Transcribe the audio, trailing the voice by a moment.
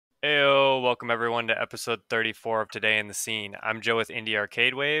Heyo, welcome everyone to episode 34 of Today in the Scene. I'm Joe with Indie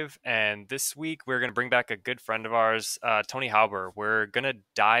Arcade Wave, and this week we're going to bring back a good friend of ours, Tony Hauber. We're going to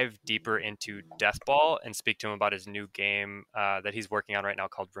dive deeper into DeathBall and speak to him about his new game that he's working on right now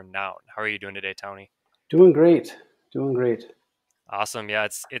called Renown. How are you doing today, Tony? Doing great. Doing great. Awesome. Yeah,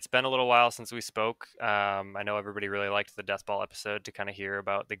 it's been a little while since we spoke. I know everybody really liked the Deathball episode to kind of hear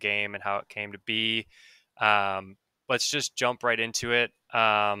about the game and how it came to be. Um, let's just jump right into it.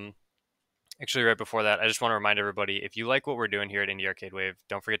 Actually, right before that, I just want to remind everybody, if you like what we're doing here at Indie Arcade Wave,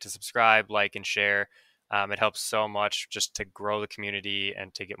 don't forget to subscribe, like, and share. It helps so much just to grow the community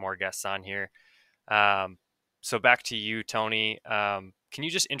and to get more guests on here. Um, so back to you, Tony. Can you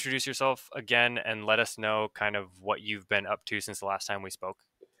just introduce yourself again and let us know kind of what you've been up to since the last time we spoke?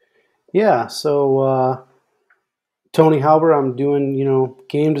 Yeah. Tony Hauber, I'm doing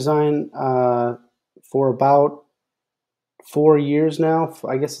game design for about 4 years now.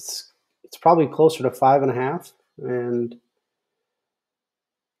 I guess it's probably closer to 5.5. And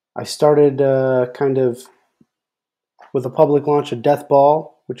I started kind of with a public launch of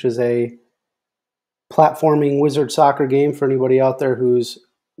DeathBall, which is a platforming wizard soccer game for anybody out there who's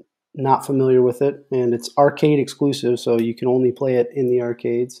not familiar with it. And it's arcade exclusive, so you can only play it in the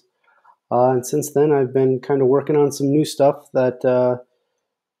arcades. And since then, I've been kind of working on some new stuff that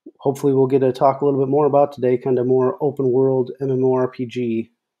hopefully we'll get to talk a little bit more about today, kind of more open world MMORPG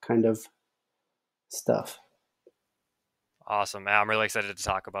kind of stuff. Awesome. I'm really excited to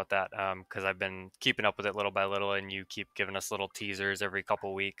talk about that because I've been keeping up with it little by little, and you keep giving us little teasers every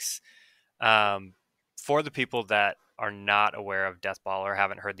couple weeks. Um, for the people that are not aware of Deathball or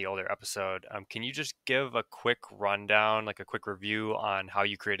haven't heard the older episode, can you just give a quick rundown, like a quick review on how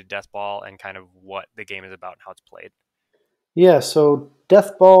you created Deathball and kind of what the game is about and how it's played? Yeah, so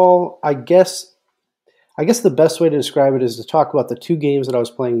Deathball, I guess the best way to describe it is to talk about the two games that I was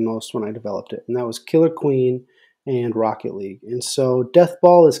playing most when I developed it, and that was Killer Queen and Rocket League. And so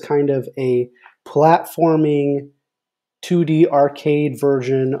Deathball is kind of a platforming 2D arcade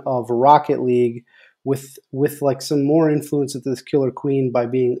version of Rocket League with like some more influence of this Killer Queen by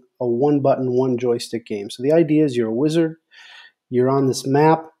being a one button, one joystick game. So the idea is you're a wizard, you're on this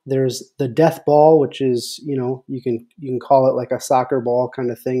map. There's the death ball, which is, you can call it like a soccer ball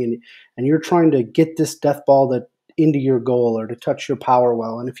kind of thing, and you're trying to get this death ball into your goal or to touch your power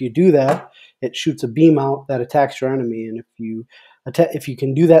well. And if you do that, it shoots a beam out that attacks your enemy. And if you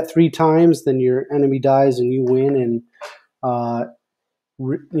can do that 3 times, then your enemy dies and you win. And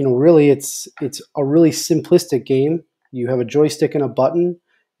really, it's a really simplistic game. You have a joystick and a button,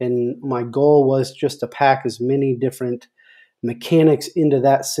 and my goal was just to pack as many different mechanics into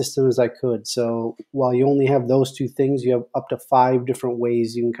that system as I could. So while you only have those two things, you have up to 5 different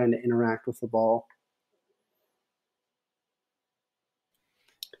ways you can kind of interact with the ball.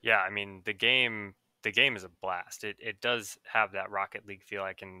 Yeah, I mean the game is a blast. It does have that Rocket League feel.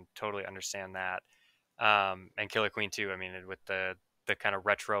 I can totally understand that. And Killer Queen too. I mean, with the kind of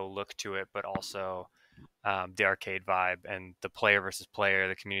retro look to it, but also the arcade vibe and the player versus player,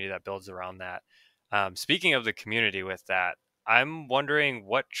 the community that builds around that. Speaking of the community with that, I'm wondering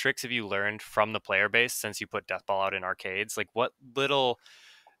what tricks have you learned from the player base since you put Deathball out in arcades? Like what little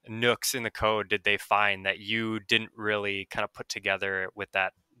nooks in the code did they find that you didn't really kind of put together with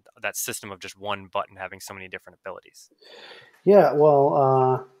that system of just one button having so many different abilities? Yeah,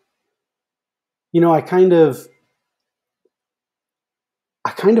 well, you know, I kind of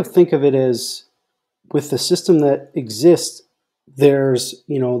think of it as with the system that exists, there's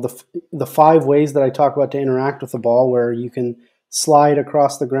the 5 ways that I talk about to interact with the ball, where you can slide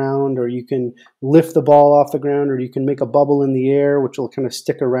across the ground, or you can lift the ball off the ground, or you can make a bubble in the air, which will kind of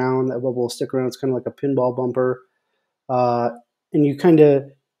stick around. That bubble will stick around. It's kind of like a pinball bumper. Uh, and you kind of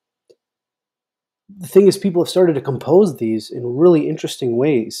the thing is, people have started to compose these in really interesting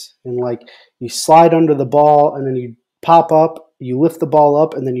ways. And like you slide under the ball, and then you pop up, you lift the ball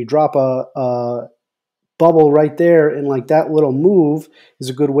up, and then you drop a bubble right there. And like that little move is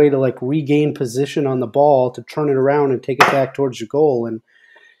a good way to like regain position on the ball to turn it around and take it back towards your goal.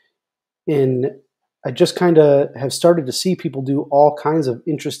 And I just kind of have started to see people do all kinds of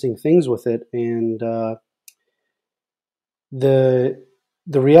interesting things with it. And the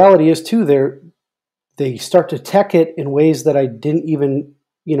reality is too, they start to tech it in ways that I didn't even,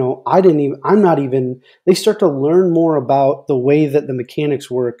 I'm not even, they start to learn more about the way that the mechanics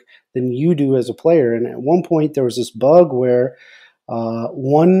work than you do as a player. And at one point there was this bug where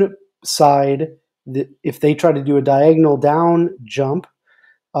one side, if they try to do a diagonal down jump,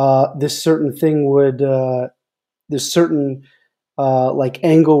 this certain thing would, this certain like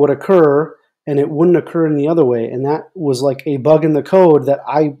angle would occur, and it wouldn't occur in the other way. And that was like a bug in the code that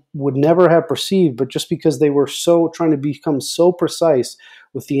I would never have perceived, but just because they were so trying to become so precise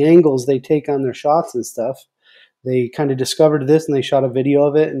with the angles they take on their shots and stuff, they kind of discovered this and they shot a video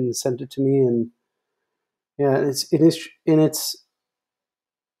of it and sent it to me. And yeah,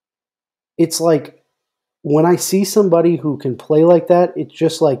 it's like when I see somebody who can play like that, it's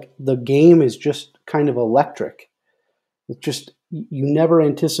just like the game is just kind of electric. It's just, you never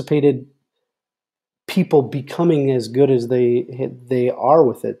anticipated people becoming as good as they are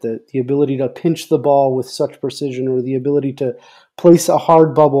with it. The ability to pinch the ball with such precision, or the ability to place a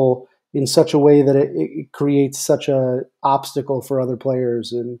hard bubble in such a way that it creates such a obstacle for other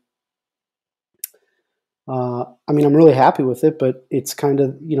players. And I mean, I'm really happy with it, but it's kind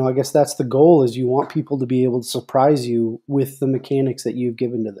of, I guess that's the goal, is you want people to be able to surprise you with the mechanics that you've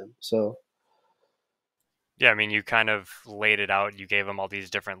given to them. So Yeah, I mean, you kind of laid it out. You gave them all these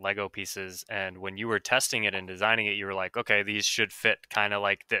different Lego pieces, and when you were testing it and designing it, you were like, okay, these should fit kind of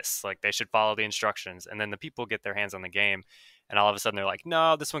like this. Like they should follow the instructions. And then the people get their hands on the game, and all of a sudden they're like,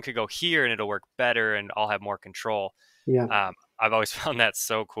 no, this one could go here and it'll work better, and I'll have more control. yeah, I've always found that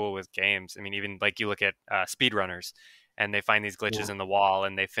so cool with games. I mean, even like you look at speedrunners, and they find these yeah. glitches in the wall,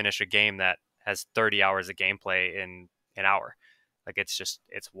 and they finish a game that has 30 hours of gameplay in an hour. Like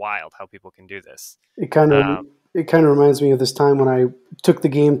it's wild how people can do this. It kind of Um, it kind of reminds me of this time when I took the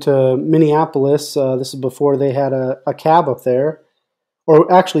game to Minneapolis. This is before they had a cab up there,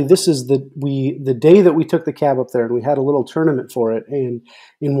 or actually, this is the day that we took the cab up there, and we had a little tournament for it. And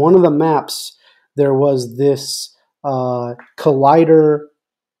in one of the maps, there was this collider.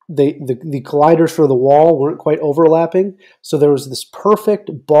 The colliders for the wall weren't quite overlapping, so there was this perfect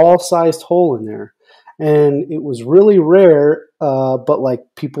ball-sized hole in there, and it was really rare. But like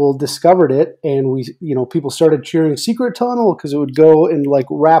people discovered it, and people started cheering "Secret Tunnel" because it would go and like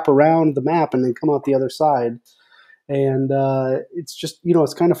wrap around the map and then come out the other side. And it's just,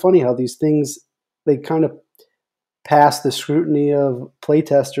 it's kind of funny how these things, they kind of pass the scrutiny of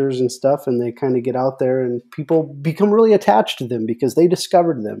playtesters and stuff, and they kind of get out there, and people become really attached to them because they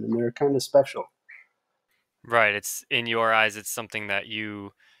discovered them and they're kind of special. Right. It's in your eyes, it's something that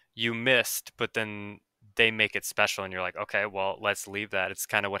you missed, but then they make it special, and you're like, okay, well, let's leave that. It's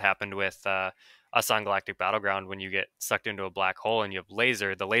kind of what happened with us on Galactic Battleground when you get sucked into a black hole and you have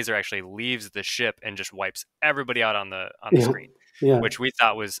laser. The laser actually leaves the ship and just wipes everybody out on the Yeah, screen, yeah, which we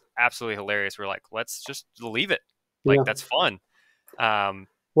thought was absolutely hilarious. We're like, let's just leave it. Like yeah. that's fun. Um,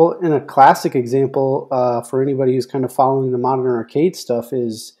 Well, in a classic example, for anybody who's kind of following the modern arcade stuff,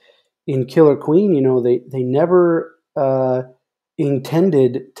 is in Killer Queen. They never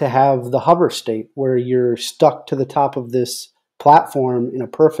intended to have the hover state where you're stuck to the top of this platform in a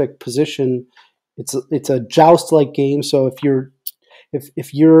perfect position. It's a joust like game. So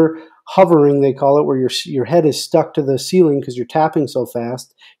if you're hovering, they call it, where your head is stuck to the ceiling because you're tapping so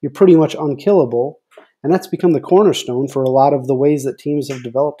fast, you're pretty much unkillable. And that's become the cornerstone for a lot of the ways that teams have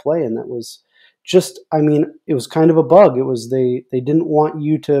developed play. And that was just, I mean, it was kind of a bug. It was they didn't want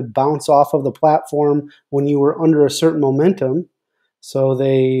you to bounce off of the platform when you were under a certain momentum. So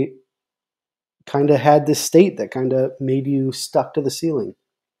they kind of had this state that kind of made you stuck to the ceiling.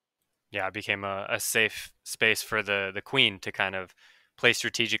 yeah, it became a safe space for the queen to kind of play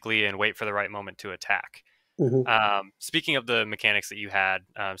strategically and wait for the right moment to attack. Hmm. Speaking of the mechanics that you had,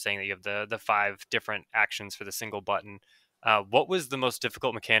 saying that you have the 5 different actions for the single button, what was the most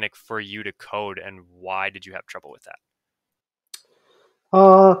difficult mechanic for you to code, and why did you have trouble with that?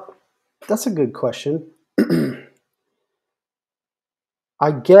 Uh, that's a good question.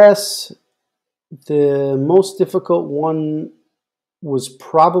 I guess the most difficult one was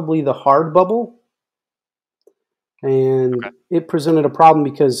probably the hard bubble, and Okay. it presented a problem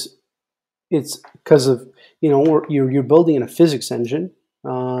because it's because of you're building in a physics engine,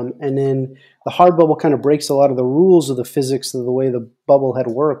 and then the hard bubble kind of breaks a lot of the rules of the physics of the way the bubble had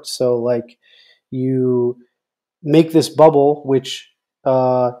worked. So like you make this bubble, which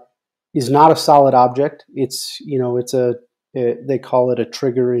is not a solid object. They call it a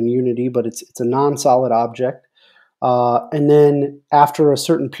trigger in Unity, but it's a non-solid object. And then after a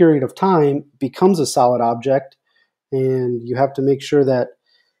certain period of time, becomes a solid object, and you have to make sure that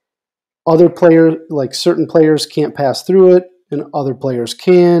other players, like certain players, can't pass through it, and other players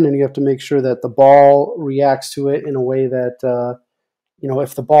can, and you have to make sure that the ball reacts to it in a way that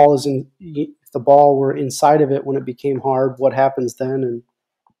if the ball were inside of it when it became hard, what happens then? And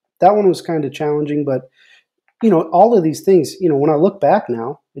that one was kind of challenging, but all of these things, when I look back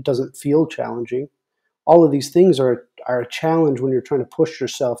now, it doesn't feel challenging. All of these things are a challenge when you're trying to push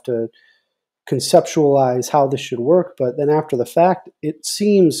yourself to conceptualize how this should work, but then after the fact, it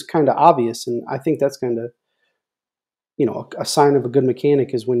seems kind of obvious, and I think that's kind of, a sign of a good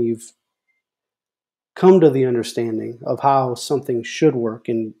mechanic is when you've come to the understanding of how something should work.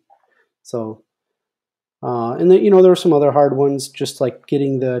 And so, and then, there are some other hard ones, just like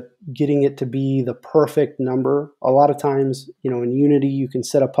getting it to be the perfect number. A lot of times, in Unity, you can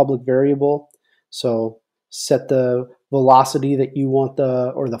set a public variable. So set the velocity that you want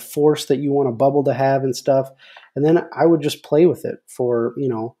or the force that you want a bubble to have and stuff. And then I would just play with it for,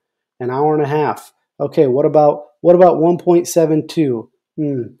 an hour and a half. Okay, what about 1.72?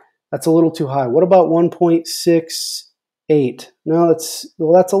 That's a little too high. What about 1.68? No, that's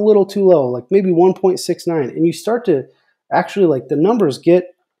a little too low. Like maybe 1.69. And you start to actually, like, the numbers you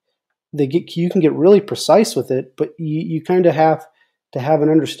can get really precise with it, but you kind of have to have an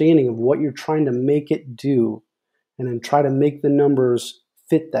understanding of what you're trying to make it do, and then try to make the numbers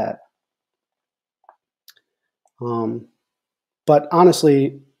fit that. But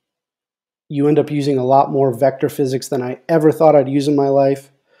honestly, you end up using a lot more vector physics than I ever thought I'd use in my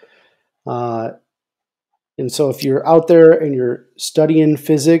life. And so if you're out there and you're studying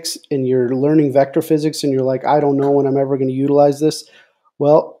physics and you're learning vector physics and you're like, I don't know when I'm ever going to utilize this,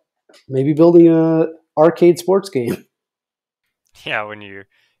 well, maybe building a arcade sports game. Yeah, when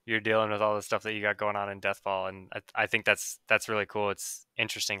you're dealing with all the stuff that you got going on in DeathBall, and I think that's really cool. It's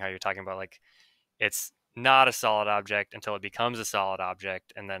interesting how you're talking about, like, it's not a solid object until it becomes a solid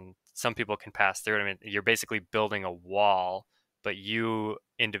object, and then some people can pass through it. I mean, you're basically building a wall, but you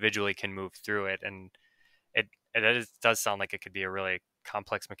individually can move through it, and it does sound like it could be a really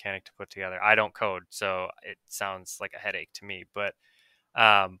complex mechanic to put together. I don't code, so it sounds like a headache to me. But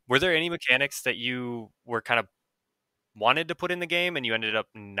were there any mechanics that you were kind of wanted to put in the game and you ended up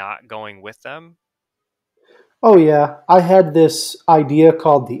not going with them? Oh yeah, I had this idea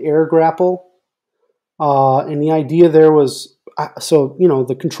called the air grapple, and the idea there was, so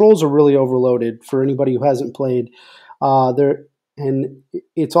the controls are really overloaded for anybody who hasn't played. And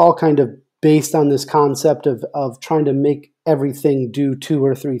it's all kind of based on this concept of trying to make everything do 2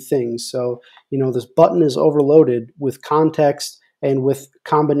 or 3 things. So this button is overloaded with context and with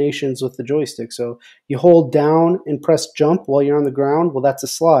combinations with the joystick. So you hold down and press jump while you're on the ground. Well, that's a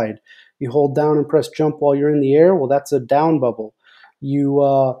slide. You hold down and press jump while you're in the air. Well, that's a down bubble. You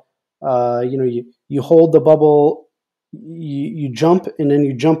hold the bubble, you jump, and then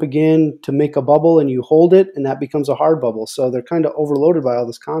you jump again to make a bubble, and you hold it, and that becomes a hard bubble. So they're kind of overloaded by all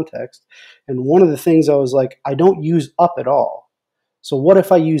this context. And one of the things I was like, I don't use up at all. So what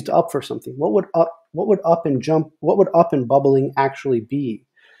if I used up for something? What would up and bubbling actually be?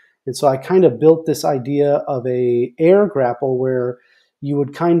 And so I kind of built this idea of a air grapple where you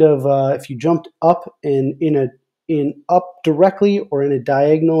would kind of, if you jumped up in up directly or in a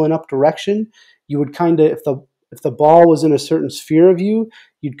diagonal and up direction, you would kind of, if the ball was in a certain sphere of you,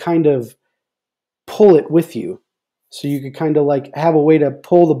 you'd kind of pull it with you. So you could kind of like have a way to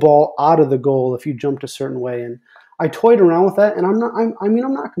pull the ball out of the goal if you jumped a certain way. And I toyed around with that, and I'm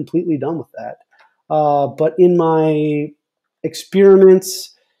not completely done with that. But in my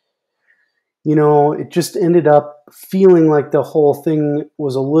experiments, it just ended up feeling like the whole thing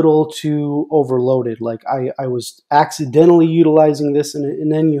was a little too overloaded. Like I was accidentally utilizing this,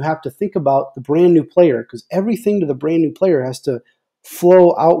 and then you have to think about the brand new player, because everything to the brand new player has to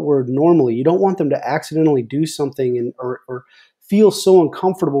flow outward normally. You don't want them to accidentally do something or feel so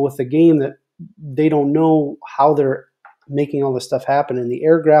uncomfortable with the game that they don't know how they're making all this stuff happen. And the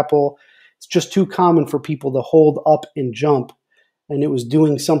air grapple, it's just too common for people to hold up and jump, and it was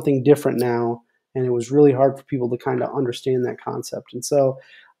doing something different now, and it was really hard for people to kind of understand that concept. And so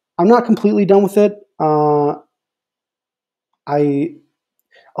I'm not completely done with it. And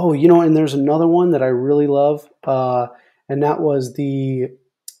there's another one that I really love, and that was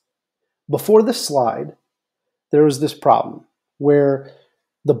before the slide, there was this problem where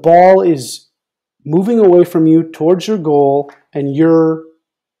the ball is moving away from you towards your goal, and you're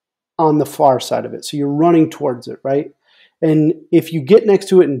on the far side of it. So you're running towards it, right? And if you get next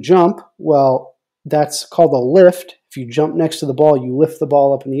to it and jump, well, that's called a lift. If you jump next to the ball, you lift the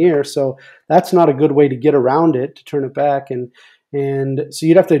ball up in the air. So that's not a good way to get around it, to turn it back. And so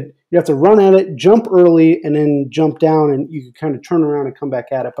you'd have to run at it, jump early, and then jump down, and you could kind of turn around and come back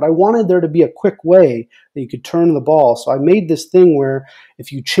at it. But I wanted there to be a quick way that you could turn the ball. So I made this thing where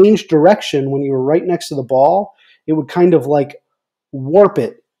if you changed direction when you were right next to the ball, it would kind of like warp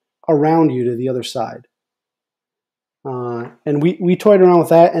it around you to the other side. And we toyed around with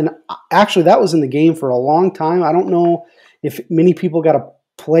that, and actually that was in the game for a long time. I don't know if many people got to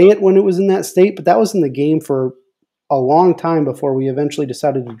play it when it was in that state, but that was in the game for a long time before we eventually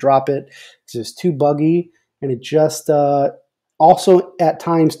decided to drop it because it was too buggy and it just also at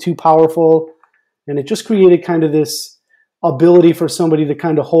times too powerful, and it just created kind of this ability for somebody to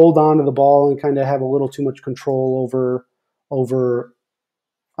kind of hold on to the ball and kind of have a little too much control over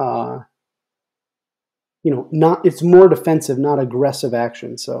uh, not it's more defensive, not aggressive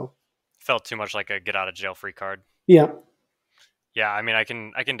action. So Felt too much like a get out of jail free card. yeah, Yeah, I mean, I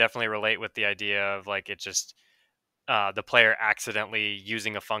can definitely relate with the idea of like it just the player accidentally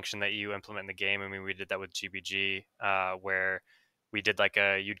using a function that you implement in the game. I mean, we did that with GBG, where we did like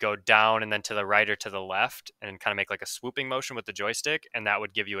you'd go down and then to the right or to the left and kind of make like a swooping motion with the joystick, and that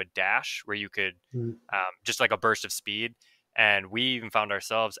would give you a dash where you could just like a burst of speed. And we even found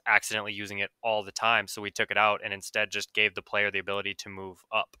ourselves accidentally using it all the time, so we took it out and instead just gave the player the ability to move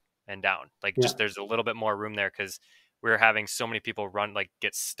up and down. Like yeah, just there's a little bit more room there because we were having so many people run like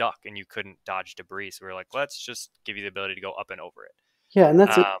get stuck and you couldn't dodge debris. So we were like, let's just give you the ability to go up and over it. yeah, and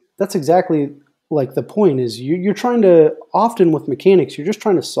that's exactly like the point is you're trying to often with mechanics you're just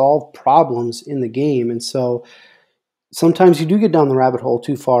trying to solve problems in the game, and so sometimes you do get down the rabbit hole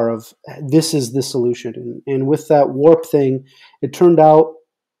too far of this is the solution. And with that warp thing, it turned out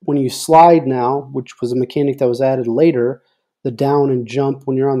when you slide now, which was a mechanic that was added later, the down and jump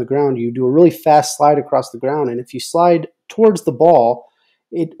when you're on the ground, you do a really fast slide across the ground. And if you slide towards the ball,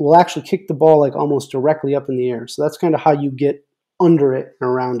 it will actually kick the ball like almost directly up in the air. So that's kind of how you get under it and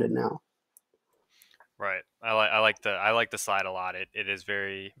around it now. Right. I like the slide a lot. It is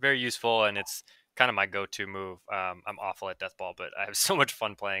very very useful and it's kind of my go-to move. I'm awful at death ball, but I have so much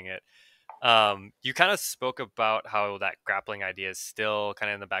fun playing it. You kind of spoke about how that grappling idea is still kind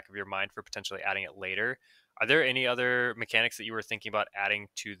of in the back of your mind for potentially adding it later. Are there any other mechanics that you were thinking about adding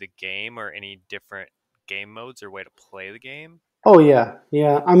to the game or any different game modes or way to play the game? Oh yeah,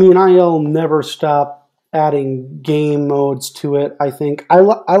 yeah. I mean, I'll never stop adding game modes to it. I think I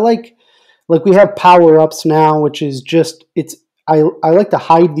like we have power ups now, which is just it's. I like to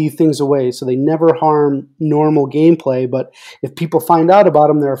hide these things away so they never harm normal gameplay. But if people find out about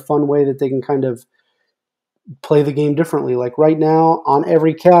them, they're a fun way that they can kind of play the game differently. Like right now, on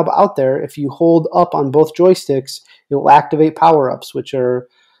every cab out there, if you hold up on both joysticks, it will activate power ups, which are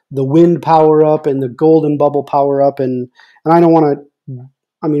the wind power up and the golden bubble power up. And I don't want to.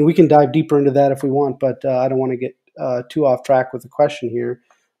 I mean, we can dive deeper into that if we want, but I don't want to get too off track with the question here.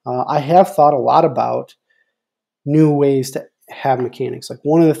 I have thought a lot about new ways to have mechanics. Like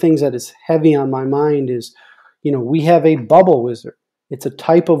one of the things that is heavy on my mind is, we have a bubble wizard. It's a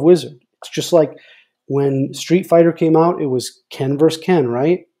type of wizard. It's just like when Street Fighter came out, it was Ken versus Ken,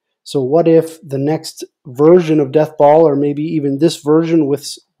 right? So what if the next version of Death Ball, or maybe even this version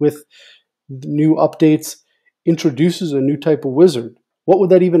with new updates, introduces a new type of wizard? What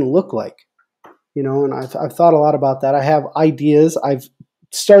would that even look like? And I've thought a lot about that. I have ideas. I've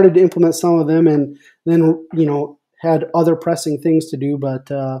started to implement some of them, and then had other pressing things to do.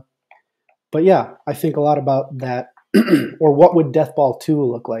 But yeah, I think a lot about that. Or what would Death Ball 2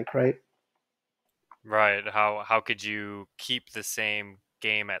 look like, right? Right. How could you keep the same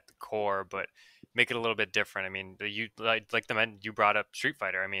game at the core, but make it a little bit different? I mean, you like the men you brought up Street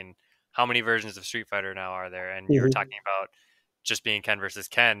Fighter. I mean, how many versions of Street Fighter now are there? And you were Mm-hmm. talking about just being Ken versus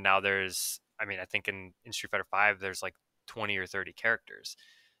Ken. Now there's, I mean, I think in Street Fighter 5 there's like 20 or 30 characters.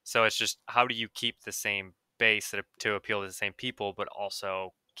 So it's just how do you keep the same base to appeal to the same people, but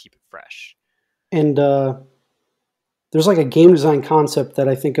also keep it fresh? And there's like a game design concept that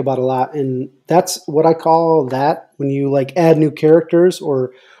I think about a lot, and that's what I call that when you like add new characters,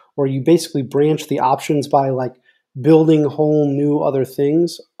 or you basically branch the options by like building whole new other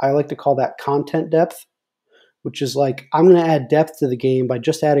things. I like to call that content depth, which is like I'm going to add depth to the game by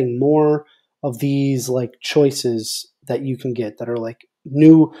just adding more of these like choices that you can get that are like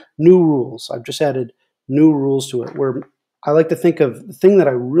new rules. I've just added new rules to it, where I like to think of the thing that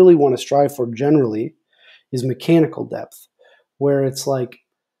I really want to strive for generally is mechanical depth, where it's like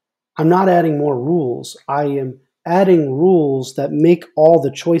I'm not adding more rules. I am adding rules that make all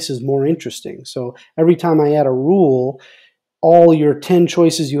the choices more interesting. So every time I add a rule, all your 10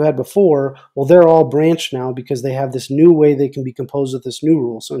 choices you had before, well, they're all branched now because they have this new way they can be composed with this new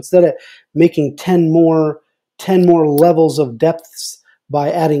rule. So instead of making 10 more levels of depths by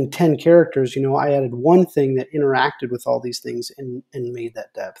adding 10 characters, I added one thing that interacted with all these things and made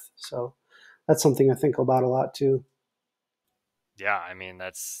that depth. So that's something I think about a lot too. Yeah, I mean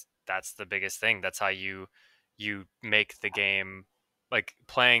that's the biggest thing. That's how you make the game like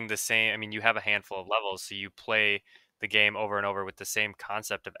playing the same. I mean, you have a handful of levels, so you play the game over and over with the same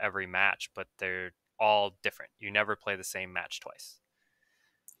concept of every match, but they're all different. You never play the same match twice.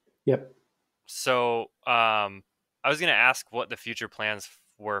 Yep. So, I was gonna ask what the future plans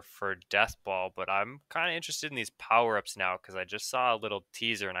were for Death Ball, but I'm kind of interested in these power ups now because I just saw a little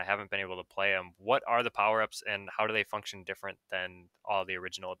teaser and I haven't been able to play them. What are the power ups and how do they function different than all the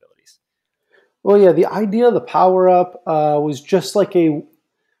original abilities? Well, yeah, the idea of the power up was just like a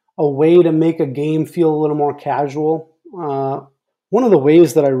way to make a game feel a little more casual. One of the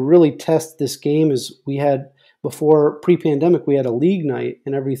ways that I really test this game is we had, before pre-pandemic, we had a league night,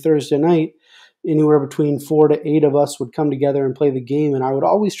 and every Thursday night, anywhere between 4 to 8 of us would come together and play the game. And I would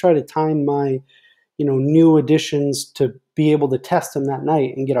always try to time my, new additions to be able to test them that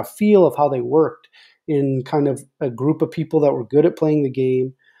night and get a feel of how they worked in kind of a group of people that were good at playing the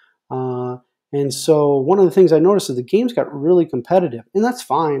game. Uh, and so one of the things I noticed is the games got really competitive, and that's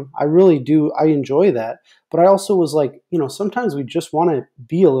fine. I really do. I enjoy that. But I also was like, sometimes we just want to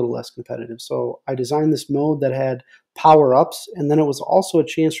be a little less competitive. So I designed this mode that had power ups, and then it was also a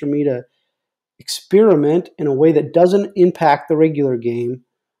chance for me to experiment in a way that doesn't impact the regular game,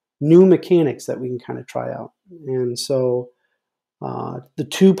 new mechanics that we can kind of try out. And so the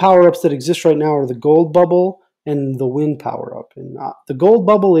two power ups that exist right now are the gold bubble and the wind power up. And the gold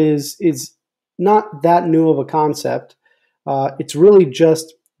bubble is not that new of a concept. It's really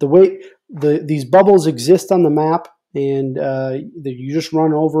just the way these bubbles exist on the map, and you just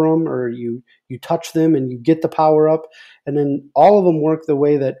run over them or you touch them and you get the power up. And then all of them work the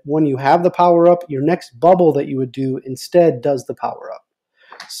way that when you have the power up, your next bubble that you would do instead does the power up.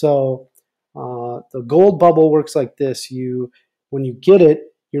 So the gold bubble works like this. When you get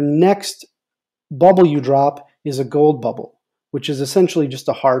it, your next bubble you drop is a gold bubble, which is essentially just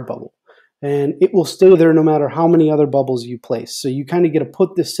a hard bubble. And it will stay there no matter how many other bubbles you place. So you kind of get to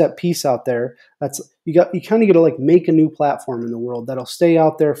put this set piece out there. You kind of get to like make a new platform in the world that'll stay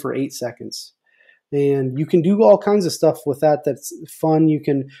out there for 8 seconds. And you can do all kinds of stuff with that that's fun. You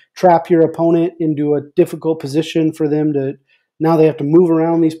can trap your opponent into a difficult position for them to, now they have to move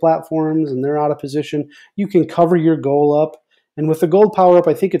around these platforms and they're out of position. You can cover your goal up. And with the gold power up,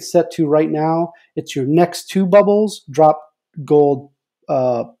 I think it's set to right now, it's your next 2 bubbles drop gold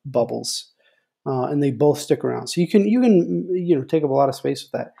bubbles. And they both stick around. So you can take up a lot of space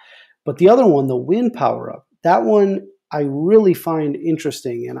with that. But the other one, the wind power up, that one I really find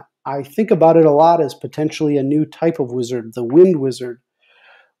interesting, and I think about it a lot as potentially a new type of wizard, the wind wizard.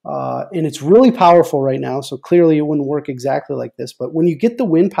 And it's really powerful right now, so clearly it wouldn't work exactly like this. But when you get the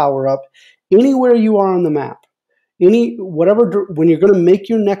wind power up, anywhere you are on the map, when you're going to make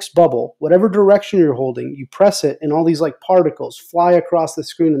your next bubble, whatever direction you're holding, you press it and all these like particles fly across the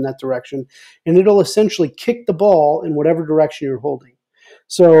screen in that direction, and it'll essentially kick the ball in whatever direction you're holding.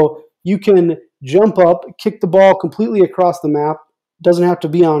 So you can jump up, kick the ball completely across the map. Doesn't have to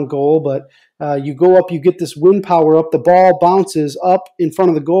be on goal, but you go up, you get this wind power up, the ball bounces up in front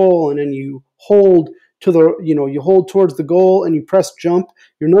of the goal, and then you hold you hold towards the goal and you press jump.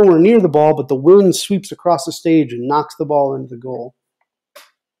 You're nowhere near the ball, but the wind sweeps across the stage and knocks the ball into the goal.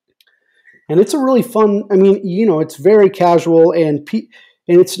 And it's a really fun, it's very casual and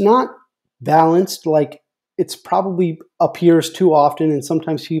it's not balanced. Like, it's probably appears too often, and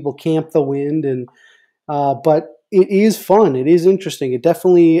sometimes people camp the wind, but it is fun. It is interesting. It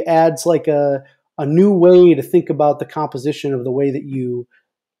definitely adds like a new way to think about the composition of the way that you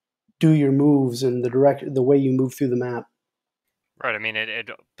do your moves and the way you move through the map. Right. I mean,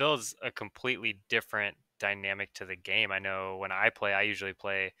 it builds a completely different dynamic to the game. I know when I play, I usually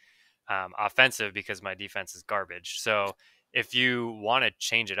play offensive because my defense is garbage. So if you want to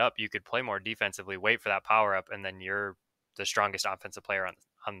change it up, you could play more defensively, wait for that power up, and then you're the strongest offensive player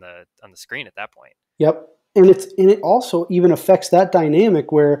on the screen at that point. Yep. And it also even affects that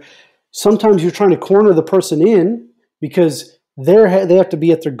dynamic where sometimes you're trying to corner the person in because they have to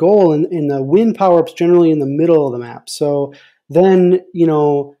be at their goal, and the wind power-up's generally in the middle of the map. So then,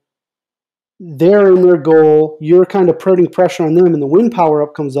 they're in their goal, you're kind of putting pressure on them, and the wind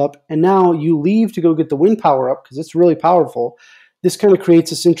power-up comes up, and now you leave to go get the wind power-up because it's really powerful. This kind of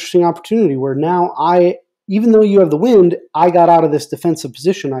creates this interesting opportunity where now even though you have the wind, I got out of this defensive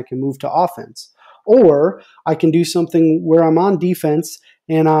position, I can move to offense. Or I can do something where I'm on defense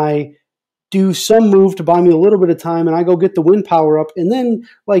and I do some move to buy me a little bit of time, and I go get the wind power up, and then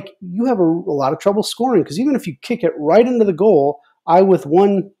like you have a lot of trouble scoring because even if you kick it right into the goal, I with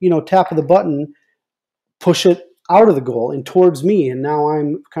one tap of the button push it out of the goal and towards me, and now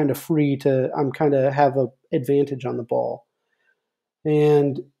I'm kind of free I'm kind of have an advantage on the ball,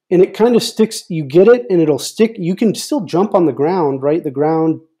 and it kind of sticks. You get it, and it'll stick. You can still jump on the ground, right? The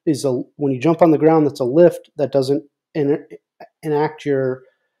ground is when you jump on the ground, that's a lift that doesn't enact your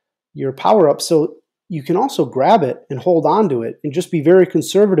power up. So you can also grab it and hold on to it and just be very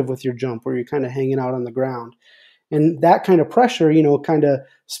conservative with your jump where you're kind of hanging out on the ground. And that kind of pressure, kind of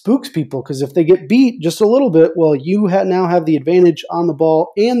spooks people, because if they get beat just a little bit, well, you now have the advantage on the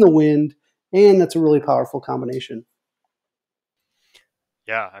ball and the wind, and that's a really powerful combination.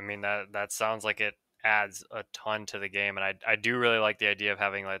 Yeah, I mean that sounds like it adds a ton to the game, and I do really like the idea of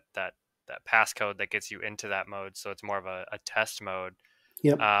having like that passcode that gets you into that mode, so it's more of a test mode.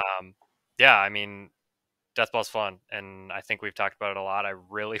 Yep, Um, yeah, I mean Deathball's fun, and I think we've talked about it a lot. I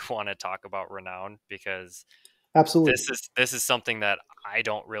really want to talk about Renown because absolutely. this is something that I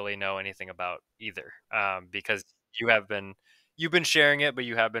don't really know anything about either. Because you have been you've been sharing it, but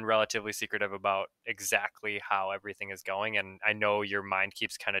you have been relatively secretive about exactly how everything is going. And I know your mind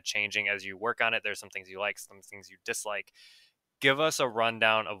keeps kind of changing as you work on it. There's some things you like, some things you dislike. Give us a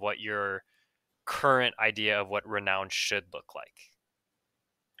rundown of what your current idea of what Renown should look like.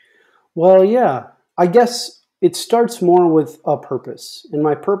 Well, yeah, I guess it starts more with a purpose. And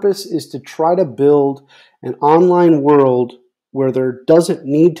my purpose is to try to build an online world where there doesn't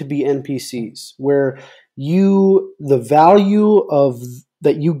need to be NPCs, where the value of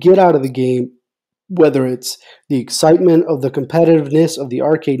that you get out of the game, whether it's the excitement of the competitiveness of the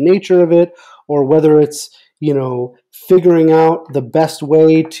arcade nature of it, or whether it's, figuring out the best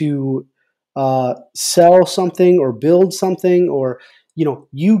way to sell something or build something, or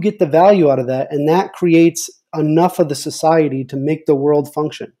you get the value out of that, and that creates enough of the society to make the world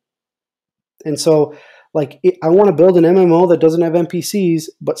function. And so, I want to build an MMO that doesn't have NPCs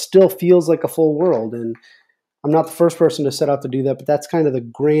but still feels like a full world. And I'm not the first person to set out to do that, but that's kind of the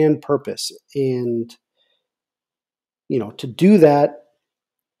grand purpose. And to do that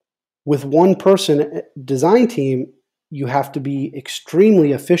with one person design team, you have to be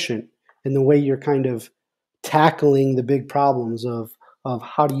extremely efficient in the way you're kind of tackling the big problems of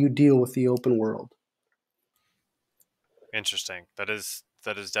how do you deal with the open world. Interesting. That is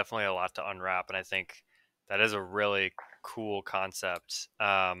definitely a lot to unwrap, and I think that is a really cool concept.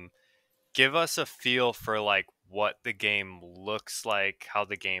 Give us a feel for like what the game looks like, how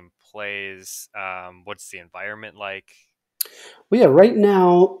the game plays, what's the environment like? Well, yeah, right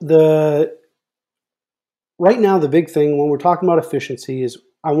now the big thing when we're talking about efficiency is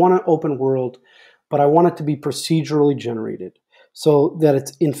I want an open world, but I want it to be procedurally generated so that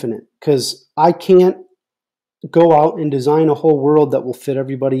it's infinite, because I can't go out and design a whole world that will fit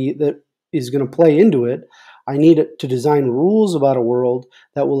everybody that is going to play into it. I need it to design rules about a world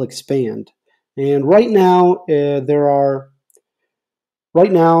that will expand. And right now there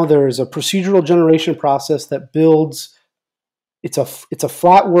is a procedural generation process that builds. It's a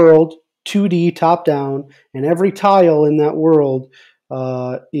flat world, 2D top down, and every tile in that world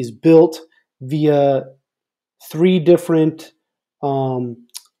is built via three different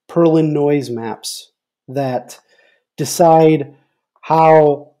Perlin noise maps that decide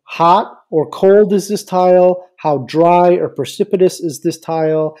how hot or cold is this tile, how dry or precipitous is this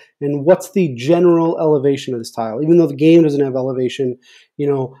tile, and what's the general elevation of this tile. Even though the game doesn't have elevation,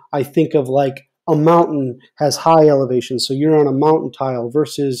 I think of like a mountain has high elevation, so you're on a mountain tile,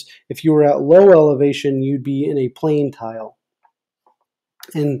 versus if you were at low elevation, you'd be in a plain tile.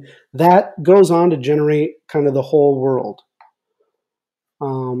 And that goes on to generate kind of the whole world.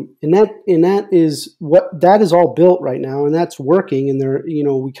 And that is that is all built right now, and that's working. And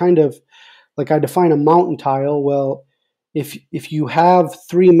we kind of, like, I define a mountain tile. Well, if you have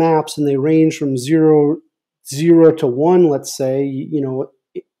three maps and they range from zero to one, let's say,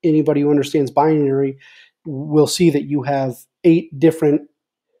 anybody who understands binary will see that you have eight different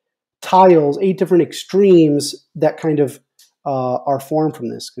tiles, eight different extremes that kind of are formed from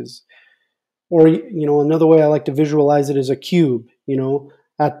this. Or another way I like to visualize it is a cube.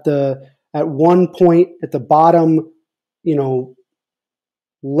 At one point at the bottom,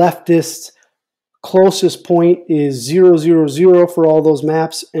 leftist closest point is 0, 0, 0 for all those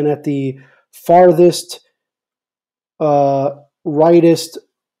maps, and at the farthest rightist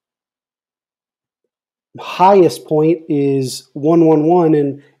highest point is 1, 1, 1.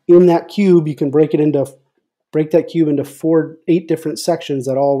 And in that cube, you can break that cube into 8 different sections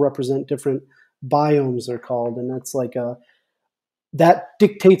that all represent different biomes, they're called. And that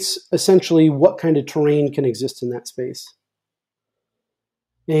dictates essentially what kind of terrain can exist in that space.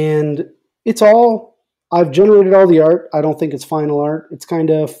 And I've generated all the art. I don't think it's final art. It's kind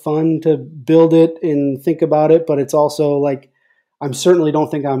of fun to build it and think about it, but it's also like, I certainly don't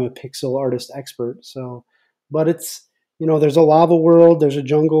think I'm a pixel artist expert. So, but there's a lava world, there's a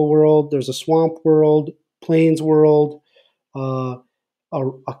jungle world, there's a swamp world, plains world, uh,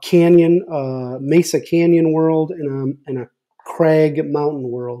 a canyon, mesa canyon world, and a crag mountain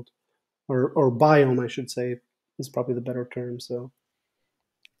world, or biome, I should say, is probably the better term. So,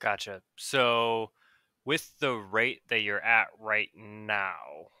 Gotcha. So with the rate that you're at right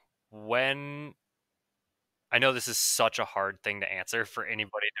now, when I know this is such a hard thing to answer for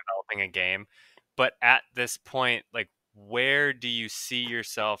anybody developing a game, but at this point, like, where do you see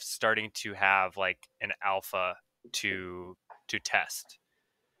yourself starting to have like an alpha to test?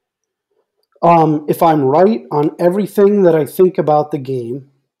 If I'm right on everything that I think about the game,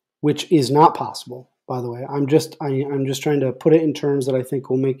 which is not possible, by the way, I'm just trying to put it in terms that I think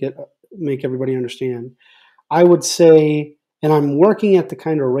will make everybody understand. I would say, and I'm working at the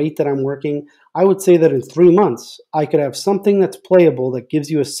kind of rate that I'm working, I would say that in 3 months, I could have something that's playable that gives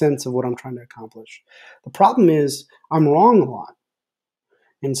you a sense of what I'm trying to accomplish. The problem is, I'm wrong a lot.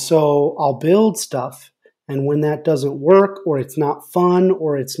 And so I'll build stuff, and when that doesn't work, or it's not fun,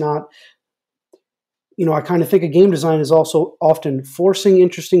 or it's not, I kind of think of game design is also often forcing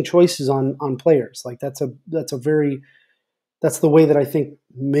interesting choices on players. Like that's the way that I think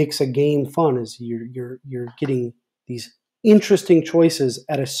makes a game fun is you're getting these interesting choices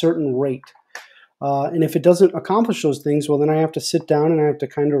at a certain rate. And if it doesn't accomplish those things, well, then I have to sit down and I have to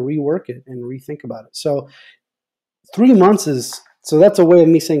kind of rework it and rethink about it. So 3 months is so that's a way of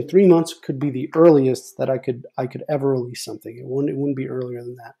me saying 3 months could be the earliest that I could ever release something. It wouldn't be earlier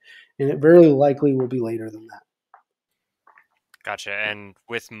than that, and it very likely will be later than that. Gotcha. And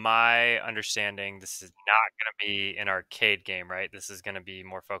with my understanding, this is not going to be an arcade game, right? This is going to be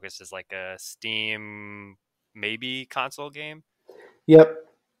more focused as like a Steam, maybe console game. Yep.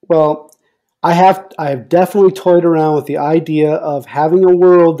 Well, I have definitely toyed around with the idea of having a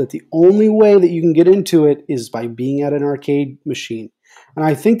world that the only way that you can get into it is by being at an arcade machine, and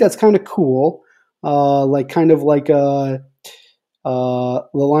I think that's kind of cool. Like kind of like the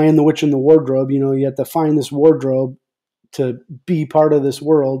Lion, the Witch, and the Wardrobe. You have to find this wardrobe to be part of this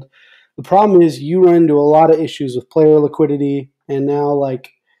world. The problem is you run into a lot of issues with player liquidity, and now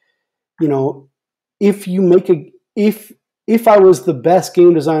like you know if you make a if I was the best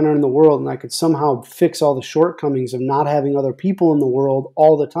game designer in the world and I could somehow fix all the shortcomings of not having other people in the world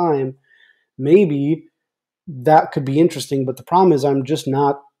all the time, maybe that could be interesting. But the problem is I'm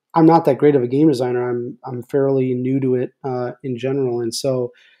not that great of a game designer. I'm fairly new to it in general, and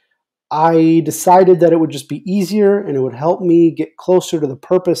so I decided that it would just be easier and it would help me get closer to the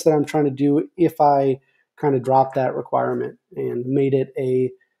purpose that I'm trying to do if I kind of dropped that requirement and made it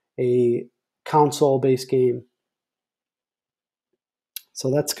a console based game. So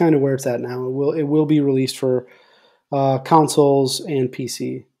that's kind of where it's at now. It will be released for consoles and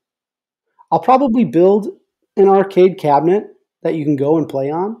PC. I'll probably build an arcade cabinet that you can go and play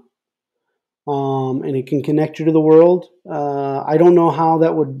on, and it can connect you to the world. I don't know how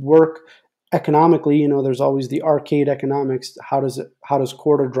that would work economically. There's always the arcade economics. How does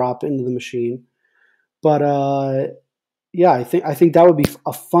quarter drop into the machine? But yeah, I think that would be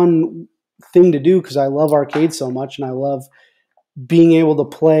a fun thing to do because I love arcade so much, and I love being able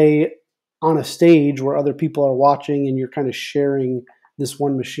to play on a stage where other people are watching and you're kind of sharing this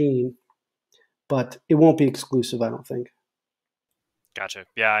one machine. But it won't be exclusive, I don't think. Gotcha.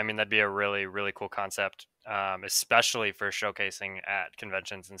 Yeah, I mean that'd be a really really cool concept, especially for showcasing at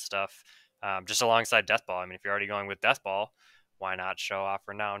conventions and stuff. Just alongside Deathball. I mean, if you're already going with Deathball, why not show off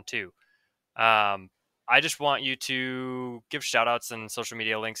Renown too? Um, I just want you to give shout outs and social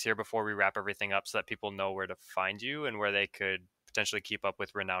media links here before we wrap everything up so that people know where to find you and where they could potentially keep up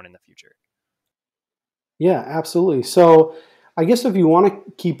with Renown in the future. Yeah, absolutely. So I guess if you want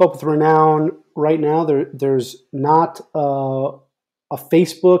to keep up with Renown right now, there's not a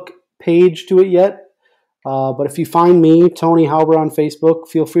Facebook page to it yet. But if you find me, Tony Hauber, on Facebook,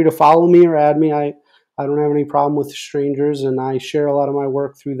 feel free to follow me or add me. I don't have any problem with strangers, and I share a lot of my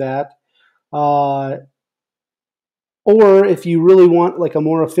work through that. Uh, or if you really want like a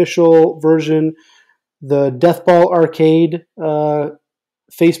more official version, the Deathball Arcade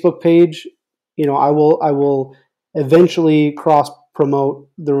Facebook page, I will eventually cross promote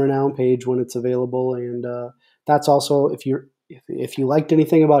the Renown page when it's available, and that's also if you liked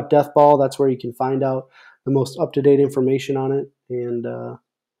anything about Deathball, that's where you can find out the most up to date information on it. And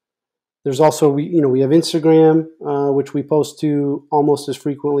there's also we have Instagram, which we post to almost as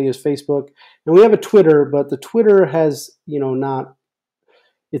frequently as Facebook, and we have a Twitter, but the Twitter has not.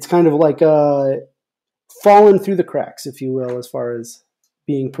 It's kind of like fallen through the cracks, if you will, as far as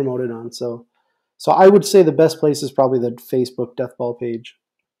being promoted on. So I would say the best place is probably the Facebook Deathball page.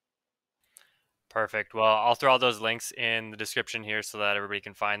 Perfect. Well, I'll throw all those links in the description here so that everybody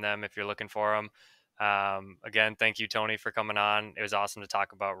can find them if you're looking for them. Again, thank you, Tony, for coming on. It was awesome to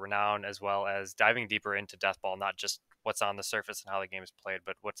talk about Renown as well as diving deeper into Deathball, not just what's on the surface and how the game is played,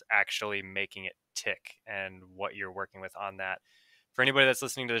 but what's actually making it tick and what you're working with on that. For anybody that's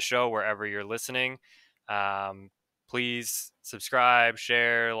listening to the show, wherever you're listening, Please subscribe,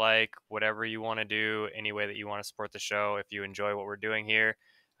 share, like, whatever you want to do, any way that you want to support the show. If you enjoy what we're doing here,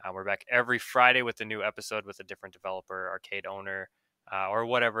 we're back every Friday with a new episode with a different developer, arcade owner, or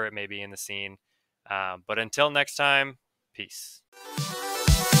whatever it may be in the scene. But until next time, peace.